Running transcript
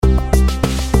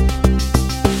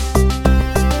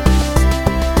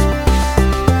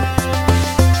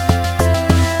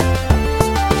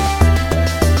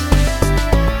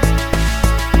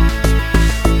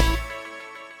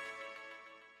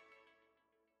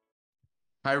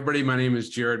Hi, everybody. My name is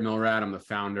Jared Milrad. I'm the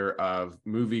founder of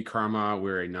Movie Karma.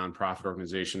 We're a nonprofit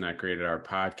organization that created our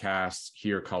podcast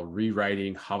here called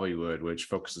Rewriting Hollywood, which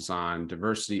focuses on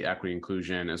diversity, equity,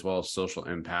 inclusion, as well as social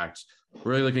impact.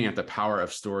 We're really looking at the power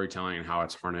of storytelling and how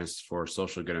it's harnessed for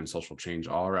social good and social change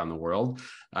all around the world.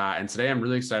 And today I'm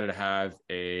really excited to have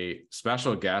a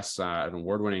special guest, an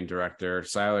award-winning director,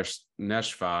 Silas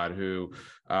Neshvad, who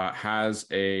has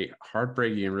a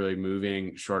heartbreaking and really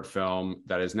moving short film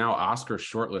that is now Oscar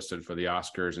shortlisted for the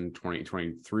Oscars in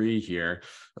 2023 here.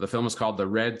 The film is called The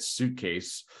Red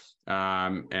Suitcase,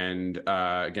 and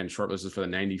again, shortlisted for the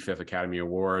 95th Academy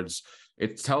Awards.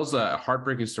 It tells a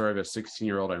heartbreaking story of a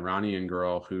 16-year-old Iranian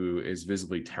girl who is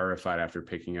visibly terrified after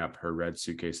picking up her red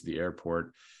suitcase at the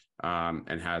airport,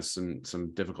 and has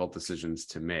some difficult decisions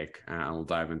to make. And we'll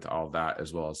dive into all of that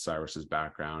as well as Cyrus's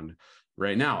background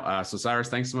right now. So Cyrus,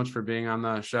 thanks so much for being on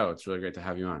the show. It's really great to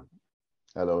have you on.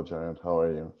 Hello, Jared. How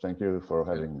are you? Thank you for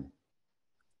having me.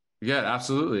 Yeah,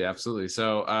 absolutely. Absolutely.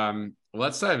 So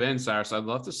let's dive in, Cyrus. I'd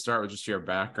love to start with just your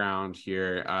background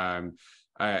here.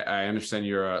 I understand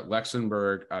you're a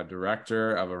Luxembourg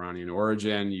director of Iranian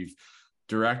origin. You've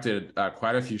directed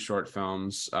quite a few short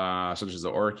films, such as The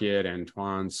Orchid,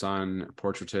 Antoine, Sun,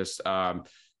 Portraitist.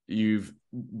 You've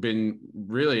been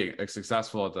really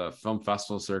successful at the film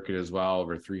festival circuit as well,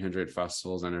 over 300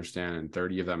 festivals, I understand, and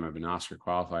 30 of them have been Oscar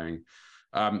qualifying.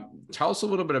 Tell us a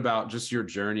little bit about just your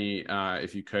journey,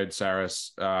 if you could,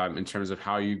 Cyrus, in terms of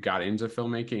how you got into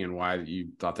filmmaking and why you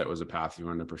thought that was a path you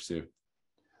wanted to pursue.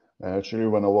 Actually,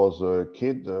 when I was a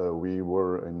kid, we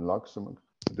were in Luxembourg.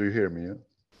 Do you hear me?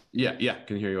 Yeah,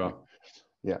 can hear you well.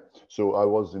 Yeah. So I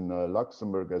was in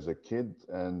Luxembourg as a kid,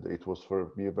 and it was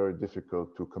for me very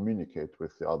difficult to communicate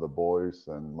with the other boys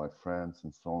and my friends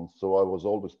and so on. So I was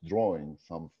always drawing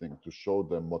something to show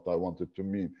them what I wanted to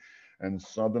mean. And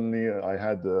suddenly I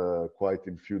had quite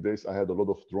in few days, I had a lot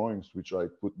of drawings which I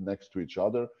put next to each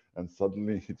other, and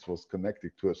suddenly it was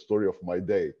connected to a story of my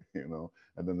day,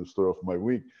 and then the story of my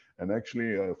week. And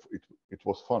actually, it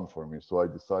was fun for me. So I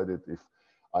decided if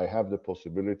I have the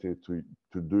possibility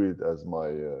to do it as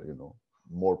my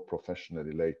more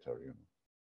professionally later.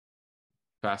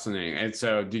 Fascinating. And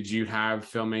so, did you have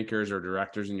filmmakers or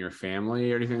directors in your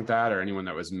family or anything like that, or anyone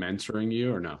that was mentoring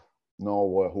you, or no?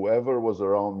 No, whoever was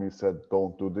around me said,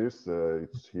 "Don't do this.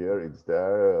 It's here, it's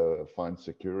there. Find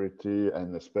security."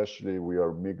 And especially, we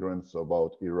are migrants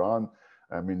about Iran.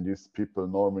 I mean, these people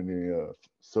normally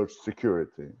search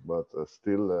security, but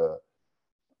still,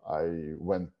 I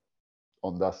went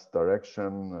on that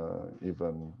direction,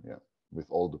 even with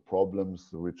all the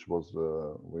problems which was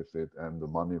with it and the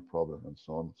money problem and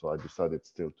so on. So I decided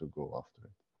still to go after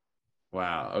it.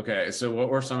 Wow. Okay. So, what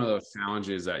were some of those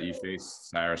challenges that you faced,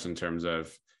 Cyrus, in terms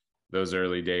of those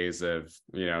early days of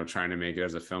trying to make it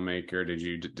as a filmmaker? Did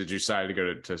you decide to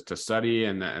go to study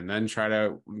and then try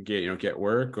to get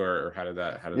work, or how did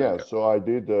that Yeah. go? So I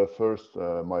did first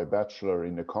my bachelor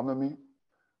in economy.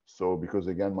 So because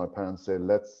again, my parents said,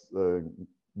 let's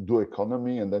do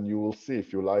economy, and then you will see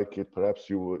if you like it. Perhaps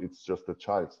it's just a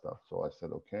child stuff. So I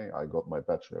said, okay. I got my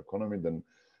bachelor economy. Then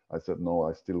I said, no,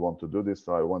 I still want to do this.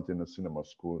 So I went in a cinema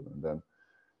school, and then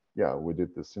yeah, we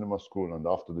did the cinema school. And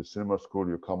after the cinema school,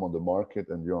 you come on the market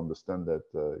and you understand that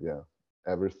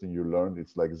everything you learned,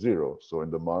 it's like zero. So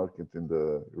in the market, in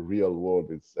the real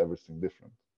world, it's everything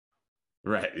different.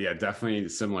 Right. Yeah, definitely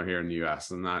similar here in the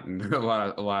US. And not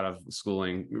a lot of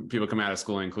schooling. People come out of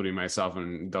schooling, including myself,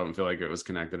 and don't feel like it was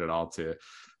connected at all to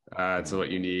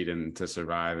what you need and to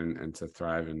survive and to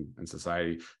thrive in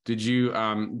society. Did you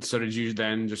did you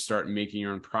then just start making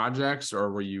your own projects, or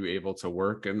were you able to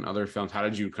work in other films? How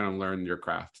did you kind of learn your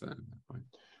craft then at that point?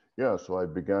 Yeah, so I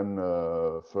began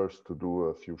first to do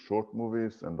a few short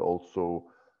movies, and also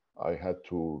I had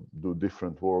to do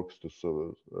different works to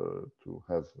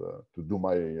have to do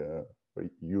my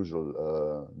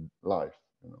usual life,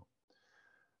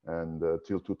 and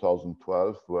till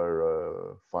 2012, where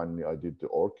finally I did the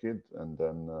Orchid, and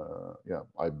then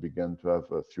I began to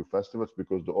have a few festivals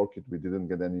because the Orchid we didn't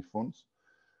get any funds,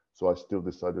 so I still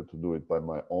decided to do it by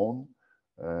my own.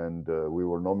 And we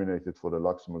were nominated for the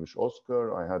Luxembourgish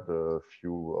Oscar. I had a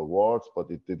few awards, but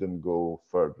it didn't go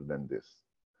further than this.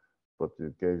 But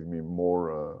it gave me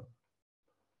more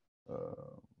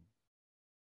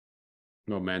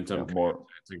Momentum. more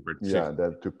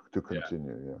that to Yeah.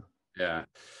 continue. Yeah.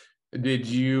 Did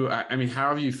you, I mean, how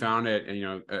have you found it?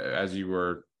 And, as you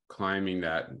were climbing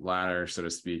that ladder, so to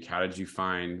speak, how did you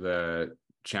find the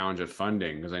challenge of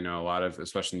funding? Because I know a lot of,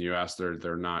 especially in the US,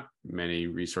 there are not many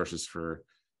resources for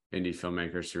indie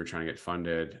filmmakers who are trying to get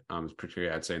funded,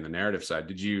 particularly I'd say in the narrative side.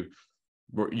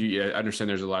 I understand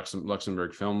there's a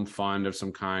Luxembourg Film Fund of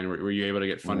some kind. Were you able to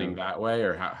get funding that way,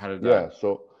 or how did that? Yeah,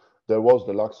 so there was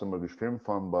the Luxembourg Film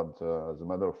Fund, but as a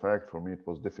matter of fact, for me, it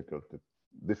was difficult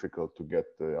to get.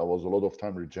 I was a lot of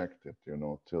time rejected,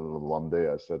 till one day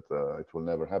I said it will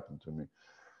never happen to me.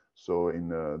 So in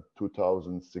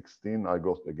 2016, I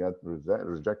got again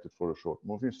rejected for a short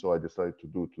movie. So I decided to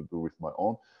do with my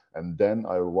own, and then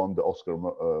I won the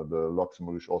the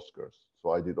Luxembourgish Oscars.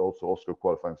 So I did also Oscar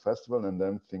qualifying festival, and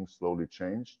then things slowly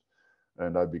changed,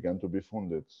 and I began to be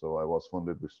funded. So I was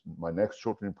funded with my next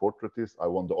short film, Portraitist. I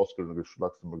won the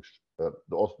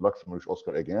Luxembourgish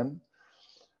Oscar again.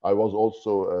 I was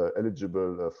also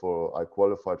eligible I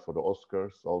qualified for the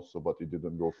Oscars also, but it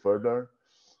didn't go further.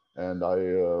 And I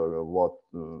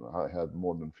had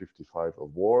more than 55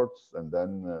 awards, and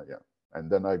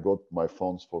then I got my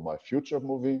funds for my future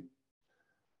movie.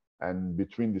 And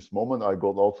between this moment, I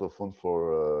got also fund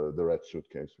for the Red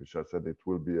Suitcase, which I said it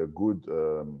will be a good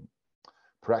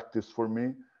practice for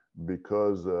me,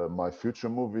 because my future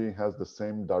movie has the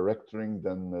same directing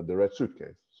than the Red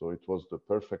Suitcase, so it was the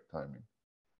perfect timing.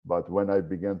 But when I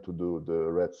began to do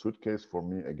the Red Suitcase, for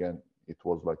me again, it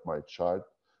was like my child.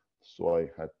 So I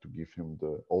had to give him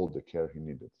all the care he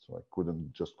needed. So I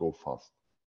couldn't just go fast.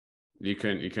 You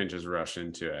couldn't just rush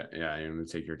into it. Yeah, you have to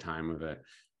take your time with it.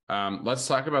 Let's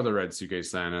talk about the Red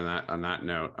Suitcase then. On that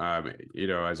note,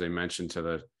 as I mentioned to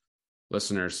the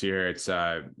listeners here, it's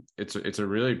a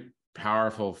really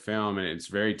powerful film, and it's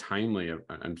very timely.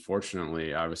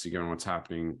 Unfortunately, obviously, given what's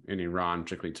happening in Iran,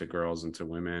 particularly to girls and to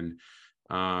women.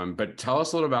 But tell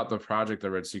us a little about the project, the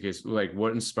Red Suitcase. Like,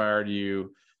 what inspired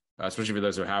you? Especially for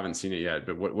those who haven't seen it yet,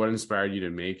 but what inspired you to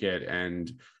make it,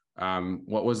 and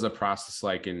what was the process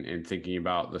like in thinking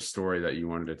about the story that you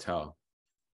wanted to tell?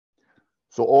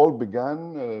 So all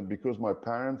began because my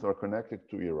parents are connected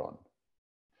to Iran.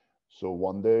 So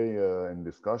one day in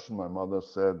discussion, my mother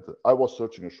said, I was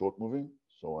searching a short movie.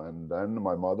 And then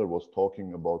my mother was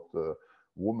talking about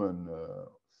women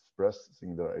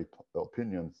expressing their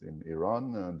opinions in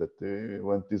Iran, that they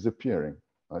went disappearing.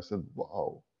 I said,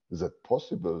 wow. Is that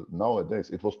possible nowadays?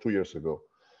 It was 2 years ago.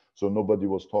 So nobody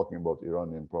was talking about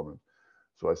Iranian problem.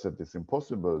 So I said, it's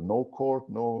impossible. No court,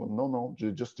 no,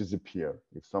 just disappear.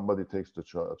 If somebody takes the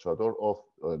chador off,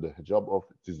 the hijab off,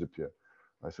 disappear.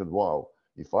 I said, wow,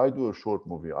 if I do a short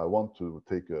movie, I want to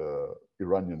take a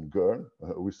Iranian girl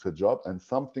with hijab and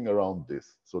something around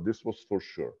this. So this was for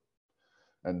sure.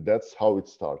 And that's how it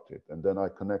started. And then I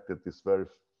connected this very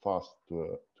fast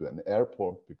to an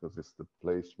airport, because it's the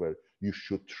place where you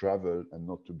should travel and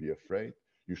not to be afraid.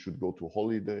 You should go to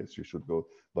holidays, you should go,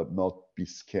 but not be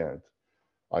scared.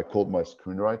 I called my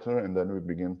screenwriter, and then we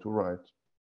began to write.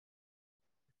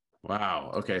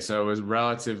 Wow. Okay. So it was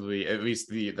relatively, at least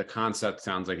the concept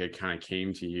sounds like it kind of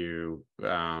came to you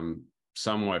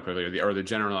somewhat quickly, or the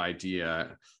general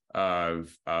idea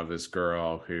of this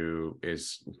girl who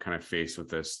is kind of faced with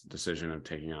this decision of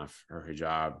taking off her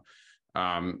hijab.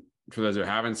 For those who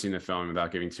haven't seen the film,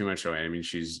 without giving too much away, I mean,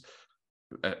 she's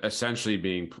essentially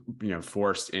being,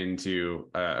 forced into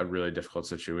a really difficult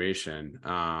situation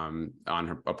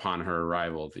upon her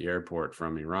arrival at the airport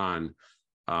from Iran,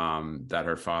 that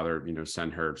her father,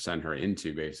 sent her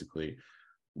into, basically.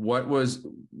 What was,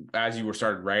 as you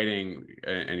started writing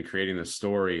and creating the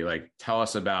story, like, tell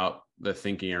us about the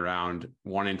thinking around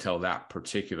wanting to tell that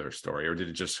particular story, or did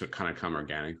it just kind of come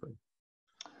organically?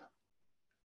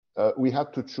 We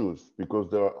had to choose, because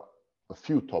there are a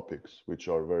few topics which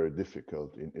are very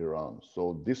difficult in Iran.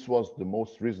 So this was the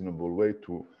most reasonable way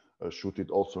to shoot it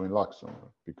also in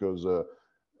Luxembourg, because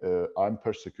I'm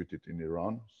persecuted in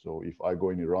Iran. So if I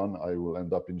go in Iran, I will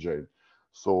end up in jail.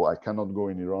 So I cannot go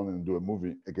in Iran and do a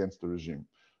movie against the regime.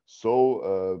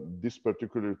 So this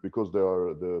particular, because there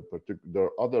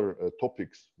are other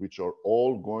topics which are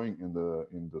all going in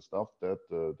the stuff that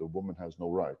the woman has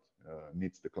no right,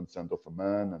 needs the consent of a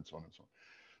man, and so on and so on.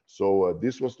 So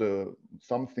this was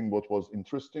something what was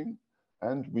interesting,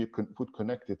 and we could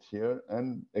connect it here.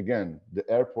 And again, the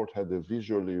airport had a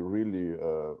visually really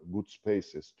good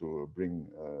spaces to bring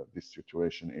this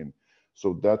situation in.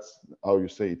 So that's how you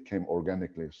say it came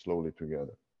organically, slowly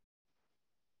together.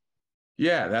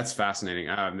 Yeah, that's fascinating.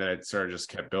 That it sort of just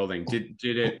kept building.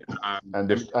 Did it?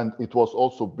 And it was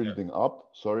also building up.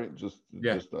 Sorry,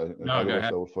 otherwise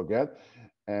I will forget.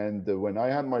 And when I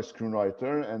had my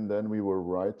screenwriter, and then we were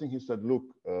writing, he said, "Look,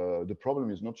 the problem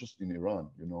is not just in Iran,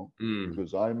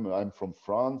 because I'm from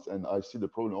France, and I see the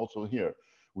problem also here.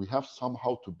 We have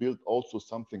somehow to build also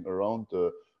something around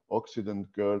the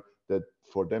Occident girl that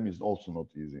for them is also not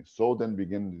easy." So then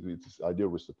began this idea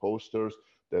with the posters.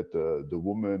 that the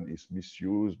woman is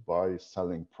misused by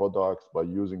selling products, by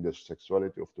using the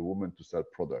sexuality of the woman to sell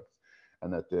products.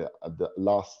 And at the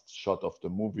last shot of the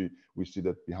movie, we see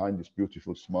that behind these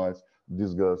beautiful smiles,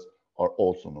 these girls are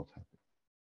also not happy.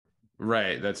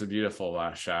 Right. That's a beautiful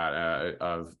last shot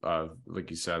of, like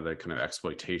you said, the kind of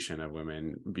exploitation of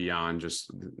women beyond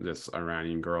just this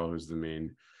Iranian girl who's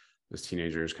this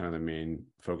teenager is kind of the main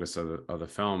focus of the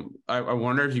film. I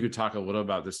wonder if you could talk a little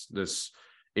about this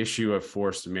issue of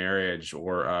forced marriage,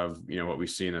 or of, what we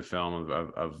see in the film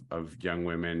of young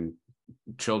women,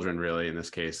 children really in this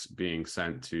case, being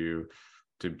sent to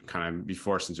kind of be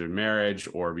forced into a marriage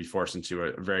or be forced into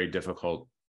a very difficult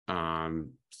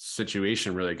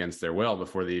situation really against their will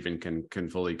before they even can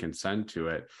fully consent to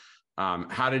it.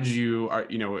 How did you,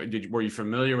 were you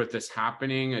familiar with this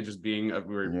happening and just being,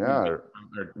 or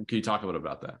can you talk a little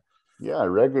about that? Yeah,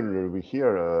 regularly we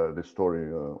hear the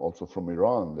story also from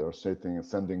Iran. They're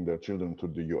sending their children to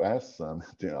the US, and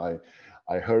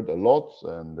I heard a lot.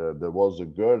 And there was a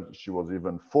girl, she was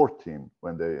even 14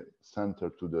 when they sent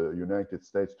her to the United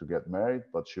States to get married,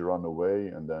 but she ran away.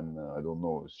 And then, I don't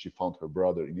know, she found her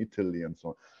brother in Italy and so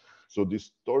on. So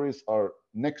these stories are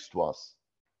next to us.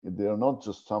 They are not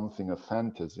just something, a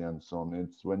fantasy and so on.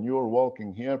 It's when you're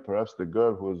walking here, perhaps the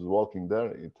girl who is walking there,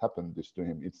 it happened this to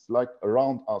him. It's like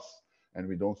around us and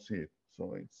we don't see it.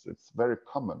 So it's very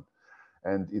common.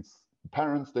 And it's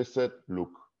parents, they said, look,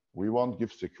 we won't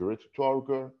give security to our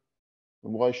girl.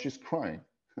 Why she's crying?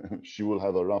 She will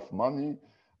have enough money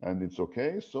and it's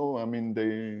okay. So, I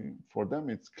mean, for them,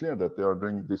 it's clear that they are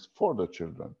doing this for the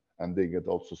children, and they get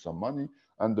also some money,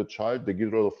 and the child, they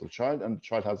get rid of the child, and the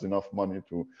child has enough money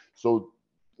to, so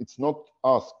it's not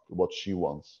asked what she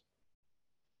wants.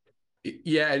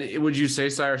 Yeah. And would you say,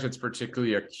 Cyrus, it's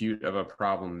particularly acute of a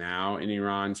problem now in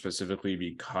Iran, specifically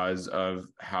because of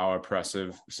how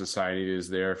oppressive society is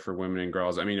there for women and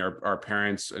girls? I mean, are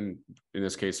parents, and in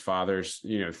this case, fathers,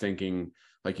 thinking,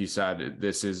 like you said,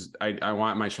 this is, I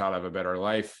want my child to have a better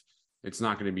life. It's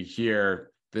not going to be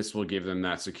here. This will give them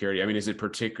that security. I mean, is it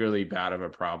particularly bad of a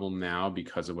problem now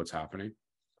because of what's happening?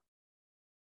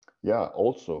 Yeah,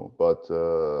 also, but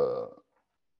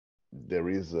there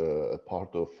is a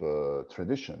part of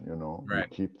tradition, Right.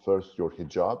 You keep first your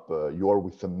hijab. You are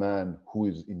with a man who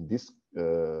is in this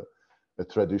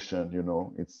tradition,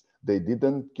 they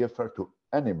didn't give her to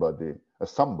anybody,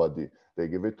 somebody. They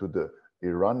give it to the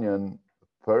Iranian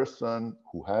person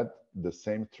who had the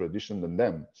same tradition than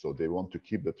them. So they want to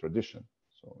keep the tradition.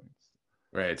 So it's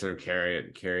right. So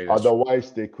carry this.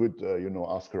 Otherwise, they could,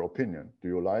 ask her opinion. Do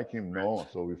you like him? No. Right.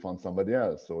 So we found somebody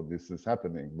else. So this is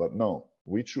happening. But no,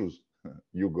 we choose.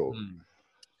 You go.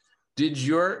 Did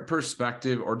your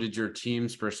perspective, or did your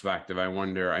team's perspective, I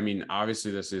wonder, I mean,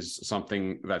 obviously this is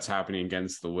something that's happening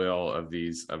against the will of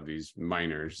these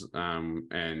minors,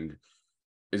 and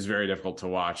is very difficult to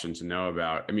watch and to know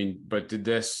about. I mean, but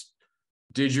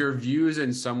did your views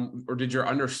or did your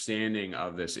understanding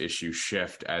of this issue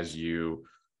shift as you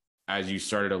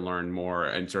started to learn more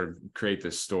and sort of create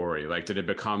this story? Like, did it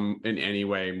become in any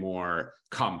way more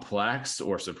complex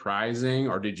or surprising,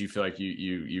 or did you feel like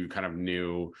you kind of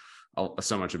knew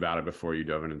so much about it before you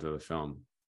dove into the film?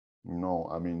 No,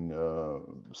 I mean,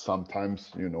 sometimes,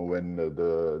 when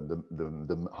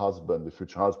the husband, the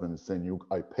future husband is saying,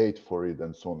 I paid for it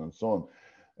and so on and so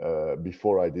on.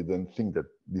 Before I didn't think that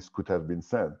this could have been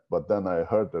said, but then I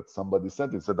heard that somebody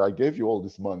said it, said, I gave you all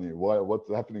this money. Why?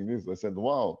 What's happening? This? I said,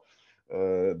 wow,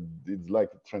 it's like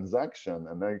a transaction.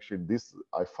 And actually this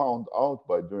I found out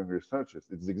by doing researches.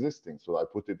 It's existing. So I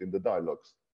put it in the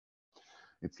dialogues.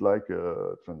 It's like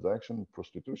a transaction,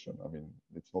 prostitution. I mean,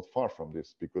 it's not far from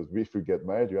this, because if you get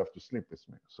married, you have to sleep with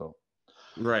me. So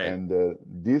right. And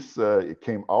this it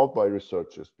came out by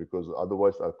researchers, because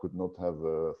otherwise I could not have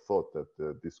thought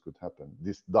that this could happen.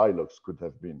 These dialogues could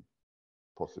have been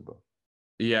possible.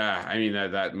 Yeah, I mean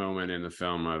that moment in the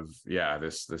film of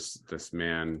this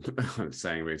man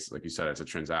saying, basically, like you said, it's a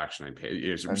transaction. I pay.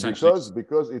 It's and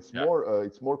because it's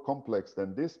more complex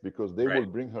than this, because they will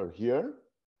bring her here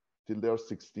till they're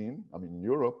 16. I mean, in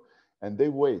Europe, and they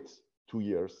wait 2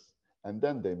 years and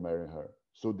then they marry her.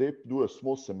 So they do a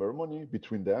small ceremony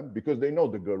between them, because they know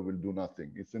the girl will do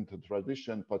nothing. It's in the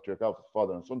tradition, patriarchal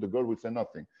father and son. The girl will say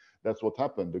nothing. That's what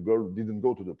happened. The girl didn't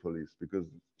go to the police because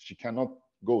she cannot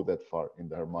go that far in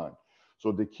her mind.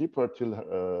 So they keep her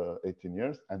till 18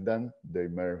 years, and then they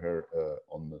marry her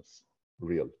on this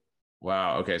real.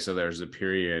 Wow. Okay. So there's a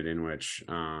period in which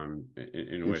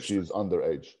she's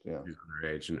underage. Yeah. She's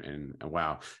underage, and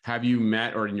wow. Have you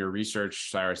met, or in your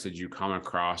research, Cyrus, did you come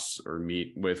across or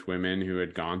meet with women who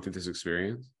had gone through this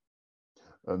experience?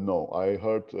 No, I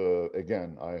heard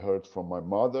again. I heard from my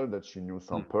mother that she knew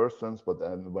some persons, but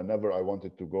then whenever I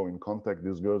wanted to go in contact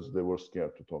these girls, they were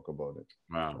scared to talk about it.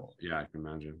 Wow. So, Yeah, I can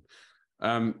imagine.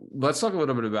 Let's talk a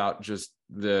little bit about just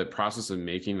the process of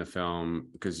making the film,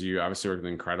 because you obviously work with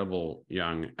an incredible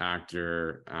young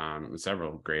actor,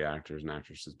 several great actors and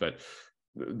actresses, but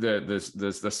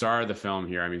the star of the film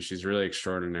here, I mean, she's really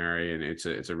extraordinary, and it's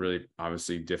a really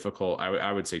obviously difficult,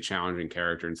 I would say challenging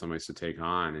character in some ways to take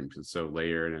on, and it's so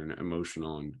layered and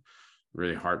emotional and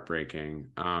really heartbreaking.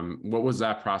 What was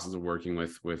that process of working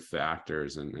with the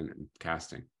actors and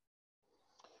casting?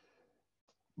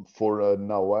 for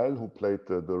Nawal, who played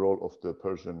the role of the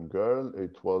Persian girl,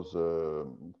 it was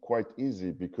quite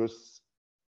easy because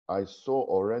I saw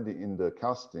already in the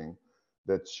casting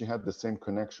that she had the same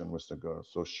connection with the girl.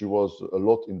 So she was a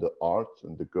lot in the art,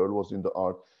 and the girl was in the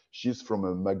art. She's from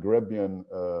a Maghrebian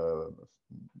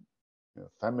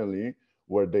family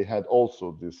where they had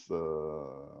also this,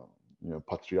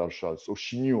 patriarchal. So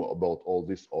she knew about all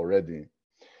this already.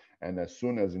 And as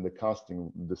soon as in the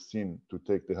casting, the scene to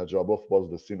take the hijab off was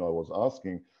the scene I was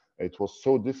asking, it was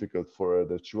so difficult for her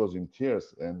that she was in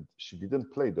tears and she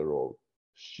didn't play the role.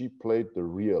 She played the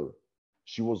real.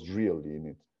 She was really in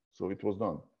it. So it was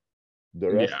done.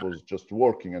 The rest Yeah, was just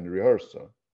working and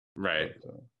rehearsal. right.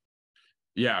 But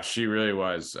Yeah, she really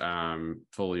was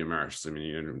fully immersed. I mean,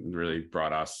 you really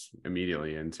brought us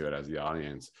immediately into it as the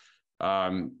audience.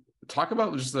 Um, Talk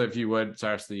about just if you would,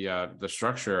 Cyrus, the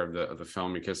structure of the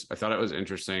film, because I thought it was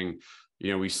interesting.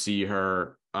 You know, we see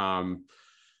her. I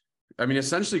mean,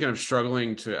 essentially, kind of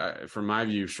struggling to, from my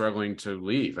view, struggling to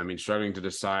leave. I mean, struggling to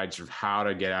decide sort of how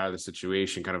to get out of the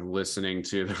situation. Kind of listening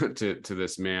to to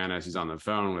this man as he's on the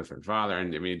phone with her father,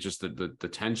 and I mean, just the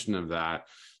tension of that.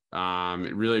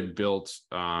 It really built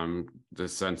the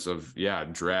sense of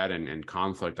dread and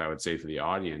conflict, I would say, for the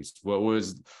audience.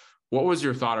 What was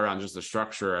your thought around just the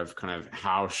structure of kind of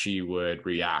how she would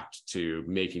react to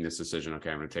making this decision? Okay,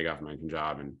 I'm going to take off my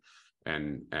job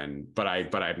but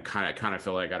I kind of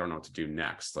feel like I don't know what to do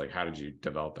next. Like, how did you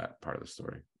develop that part of the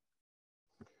story?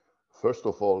 first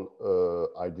of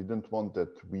all, I didn't want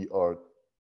that we are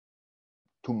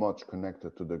too much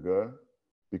connected to the girl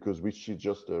because we see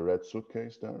just a red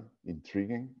suitcase there,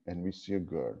 intriguing, and we see a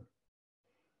girl.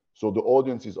 So the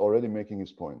audience is already making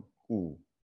his point. Ooh,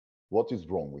 what is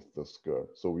wrong with this girl?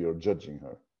 So we are judging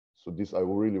her. So this I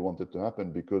really wanted to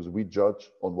happen because we judge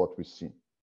on what we see.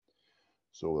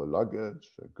 So a luggage,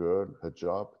 a girl,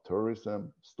 hijab,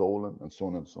 terrorism, stolen, and so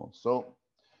on and so on.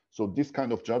 So this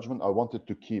kind of judgment I wanted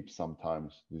to keep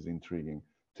sometimes, this intriguing,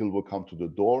 till we come to the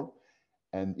door.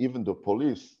 And even the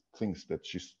police thinks that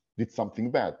she did something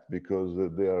bad because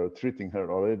they are treating her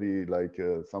already like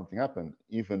something happened.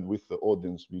 Even with the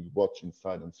audience, we watch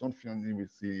inside and so on, we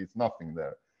see it's nothing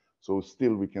there. So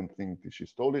still we can think she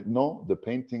stole it. No, the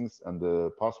paintings and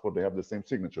the passport, they have the same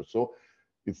signature. So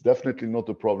it's definitely not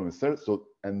a problem with her. So,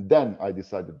 and then I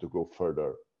decided to go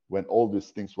further. When all these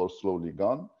things were slowly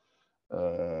gone,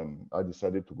 I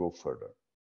decided to go further.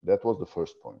 That was the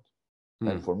first point.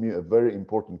 And for me, a very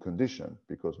important condition,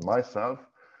 because myself,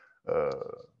 uh,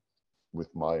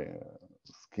 with my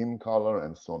skin color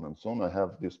and so on and so on, I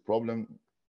have this problem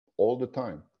all the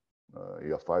time.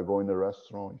 If I go in a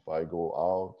restaurant, if I go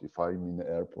out, if I'm in the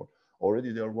airport,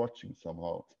 already they're watching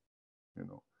somehow, you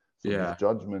know. So this Yeah.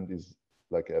 judgment is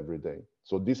like every day.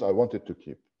 So this I wanted to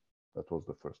keep. That was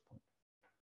the first point.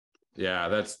 Yeah,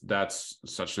 that's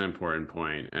such an important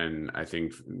point. And I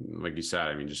think, like you said,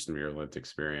 I mean, just in your lived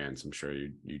experience, I'm sure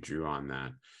you drew on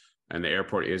that. And the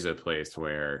airport is a place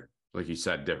where, like you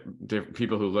said,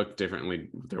 people who look differently,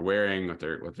 what they're wearing, what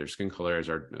their skin color is,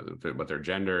 or what their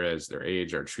gender is, their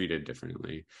age, are treated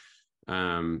differently.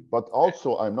 But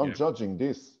also, I'm not Yeah. judging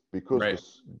this because Right.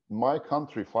 my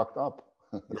country fucked up.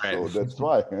 Right. So that's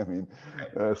why. I mean,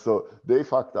 so they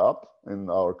fucked up in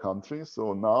our country.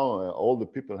 So now all the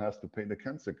people has to pay the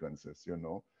consequences. You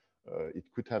know, it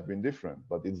could have been different,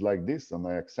 but it's like this, and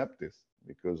I accept this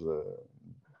because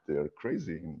they are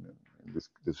crazy.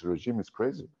 This regime is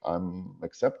crazy. I'm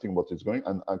accepting what is going,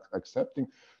 and accepting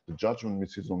the judgment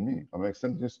which is on me. I'm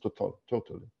accepting this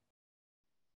totally.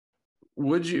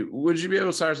 Would you be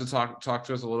able, Cyrus, to talk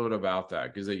to us a little bit about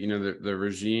that? Because you know the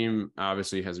regime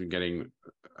obviously has been getting,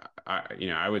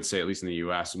 I would say, at least in the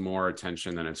U.S., more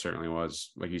attention than it certainly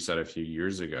was, like you said, a few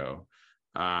years ago.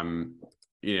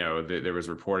 There was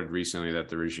reported recently that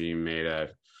the regime made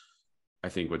I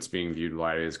think what's being viewed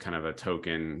widely as kind of a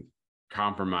token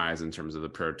compromise in terms of the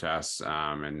protests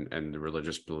and the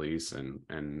religious beliefs, and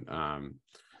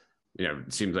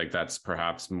it seems like that's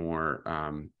perhaps more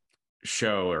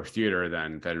show or theater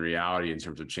than reality in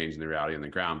terms of changing the reality on the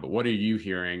ground. But what are you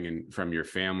hearing from your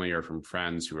family or from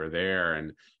friends who are there,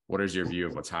 and what is your view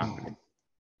of what's happening?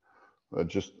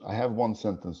 I have one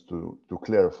sentence to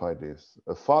clarify this.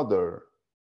 A father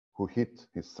who hit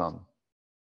his son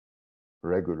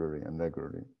regularly and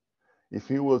regularly, if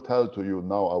he will tell to you,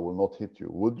 now I will not hit you,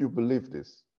 would you believe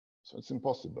this? So it's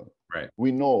impossible. Right.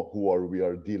 We know we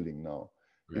are dealing now.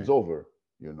 Right. It's over,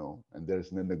 and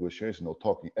there's no negotiation or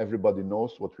talking. Everybody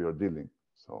knows what we are dealing.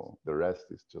 So the rest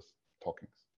is just talking.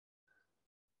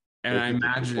 And I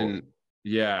imagine,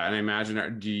 yeah, and I imagine,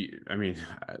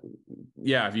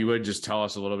 if you would just tell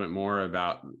us a little bit more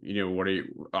about, what are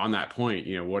you, on that point,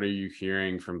 what are you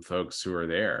hearing from folks who are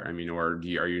there? I mean, or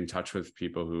are you in touch with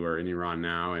people who are in Iran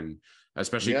now, and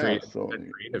especially creative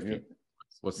people?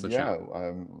 What's the challenge?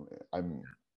 I'm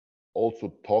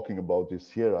also talking about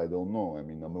this here. I don't know. I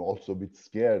mean, I'm also a bit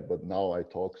scared, but now I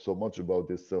talk so much about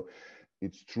this. So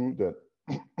it's true that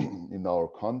in our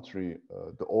country,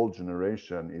 the old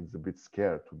generation is a bit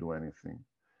scared to do anything.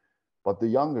 But the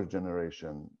younger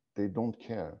generation, they don't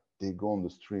care. They go on the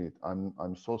street.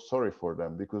 I'm so sorry for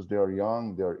them because they are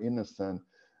young, they are innocent,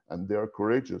 and they are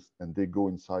courageous. And they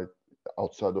go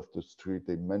outside of the street,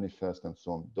 they manifest and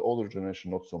so on. The older generation,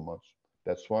 not so much.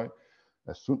 That's why,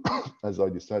 as soon as I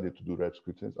decided to do Red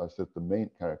Squid, I said the main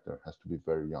character has to be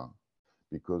very young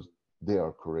because they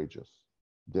are courageous.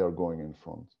 They are going in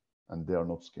front and they are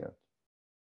not scared.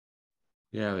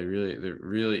 Yeah, it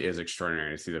really is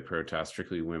extraordinary to see the protests,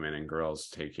 particularly women and girls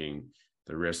taking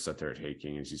the risks that they're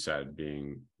taking, as you said,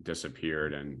 being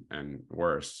disappeared and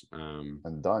worse.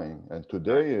 And dying. And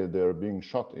today they're being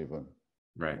shot even.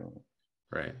 Right,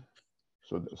 right.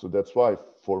 So that's why,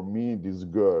 for me, this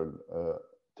girl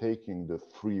taking the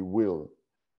free will,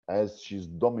 as she's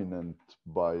dominant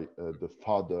by the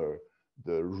father,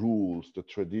 the rules, the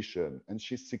tradition, and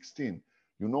she's 16.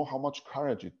 You know how much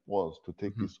courage it was to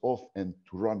take this off and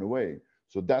to run away.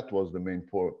 So that was the main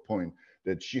point,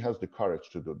 that she has the courage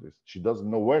to do this. She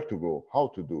doesn't know where to go, how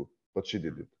to do, but she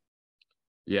did it.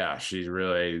 Yeah, she's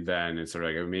really then it's sort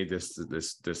of like, I made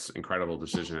this incredible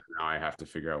decision, and now I have to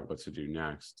figure out what to do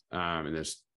next in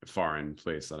this foreign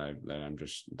place that I'm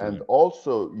just. And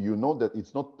also, that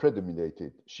it's not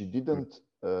premeditated. She didn't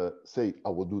say, I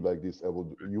will do like this, I will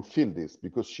do. You feel this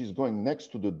because she's going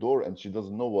next to the door and she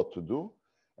doesn't know what to do.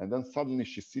 And then suddenly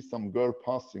she sees some girl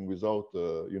passing without,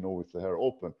 with the hair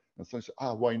open. And so she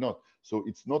says, why not? So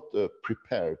it's not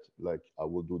prepared, like, I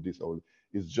will do this.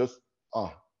 It's just, I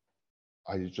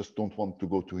just don't want to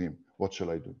go to him. What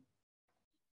shall I do?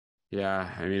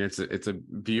 Yeah, I mean, it's a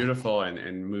beautiful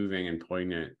and moving and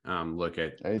poignant look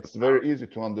at. It's very easy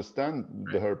to understand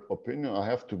her opinion. I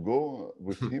have to go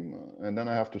with him, and then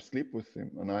I have to sleep with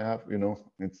him, and I have,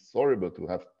 it's horrible to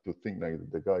have to think like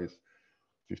the guy is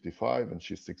 55 and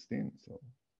she's 16. So,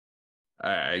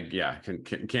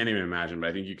 can't even imagine. But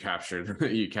I think you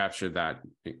captured that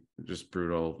just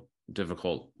brutal,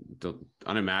 difficult,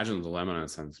 unimaginable dilemma in a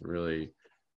sense, really,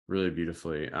 really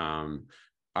beautifully.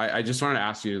 I just wanted to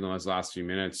ask you in those last few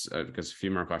minutes, because a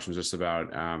few more questions just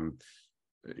about,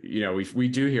 we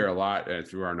do hear a lot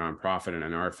through our nonprofit and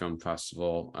in our film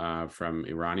festival from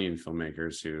Iranian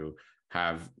filmmakers who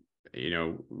have,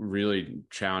 really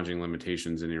challenging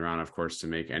limitations in Iran, of course, to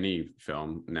make any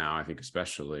film now, I think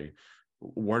especially.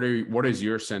 What is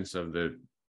your sense of the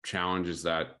challenges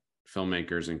that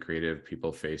filmmakers and creative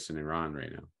people face in Iran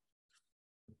right now?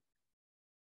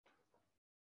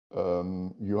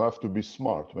 You have to be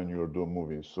smart when you're doing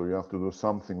movies. So you have to do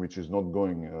something which is not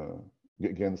going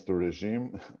against the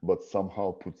regime, but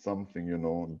somehow put something,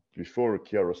 before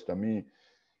Kiarostami,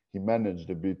 he managed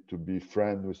a bit to be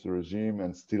friend with the regime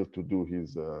and still to do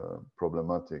his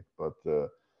problematic. But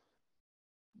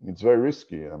it's very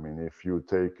risky. I mean, if you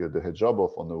take the hijab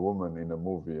off on a woman in a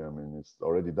movie, I mean, it's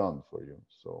already done for you.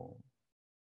 So,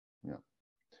 yeah.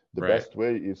 The best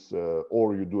way is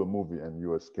or you do a movie and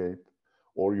you escape,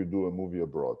 or you do a movie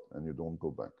abroad and you don't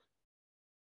go back.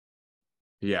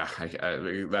 Yeah,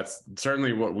 that's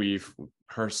certainly what we've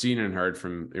seen and heard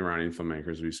from Iranian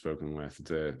filmmakers we've spoken with.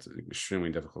 It's an extremely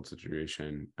difficult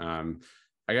situation.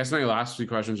 I guess my last few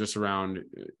questions just around,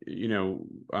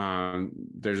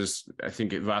 there's just, I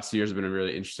think the last years have been a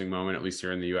really interesting moment, at least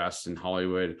here in the US and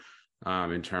Hollywood,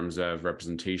 in terms of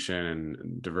representation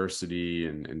and diversity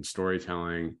and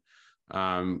storytelling.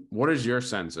 What is your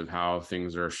sense of how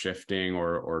things are shifting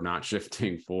or not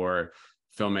shifting for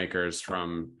filmmakers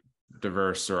from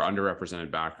diverse or underrepresented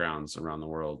backgrounds around the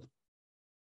world?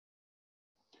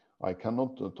 I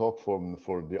cannot talk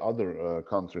for the other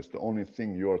countries. The only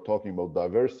thing you are talking about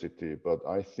diversity, but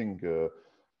I think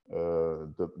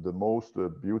the most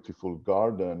beautiful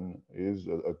garden is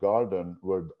a garden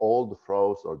where all the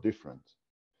flowers are different.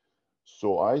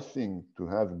 So I think to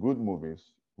have good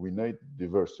movies, we need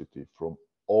diversity from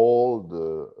all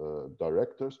the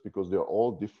directors because they are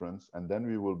all different, and then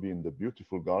we will be in the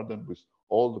beautiful garden with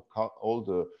all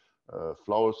the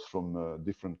flowers from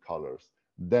different colors.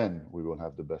 Then we will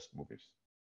have the best movies.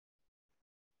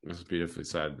 That's beautifully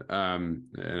said.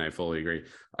 And I fully agree.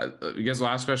 I guess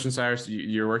last question, Cyrus,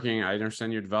 you're working, I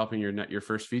understand you're developing your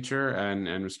first feature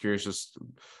and was curious, just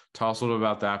tell us a little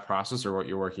about that process or what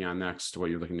you're working on next, what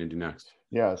you're looking to do next.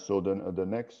 Yeah, so the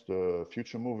next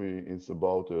future movie is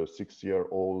about a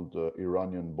 6-year-old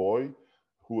Iranian boy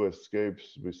who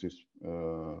escapes with his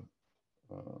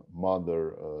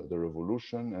mother the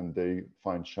revolution, and they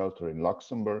find shelter in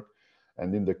Luxembourg.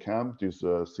 And in the camp, this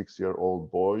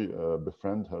 6-year-old boy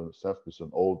befriends herself with an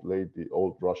old lady,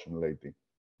 old Russian lady,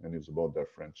 and it's about their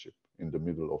friendship in the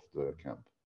middle of the camp.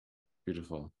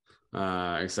 Beautiful.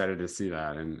 Excited to see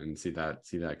that and see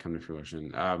that come to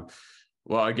fruition.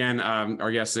 Well, again,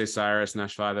 our guest today, Cyrus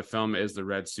Nesheifa. The film is The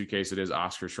Red Suitcase. It is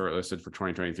Oscar shortlisted for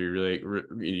 2023. Really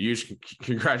huge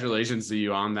congratulations to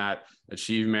you on that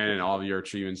achievement and all of your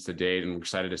achievements to date. And we're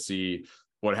excited to see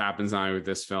what happens not only with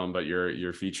this film, but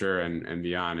your feature and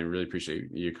beyond. I really appreciate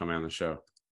you coming on the show.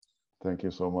 Thank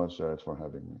you so much, for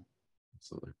having me.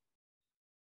 Absolutely.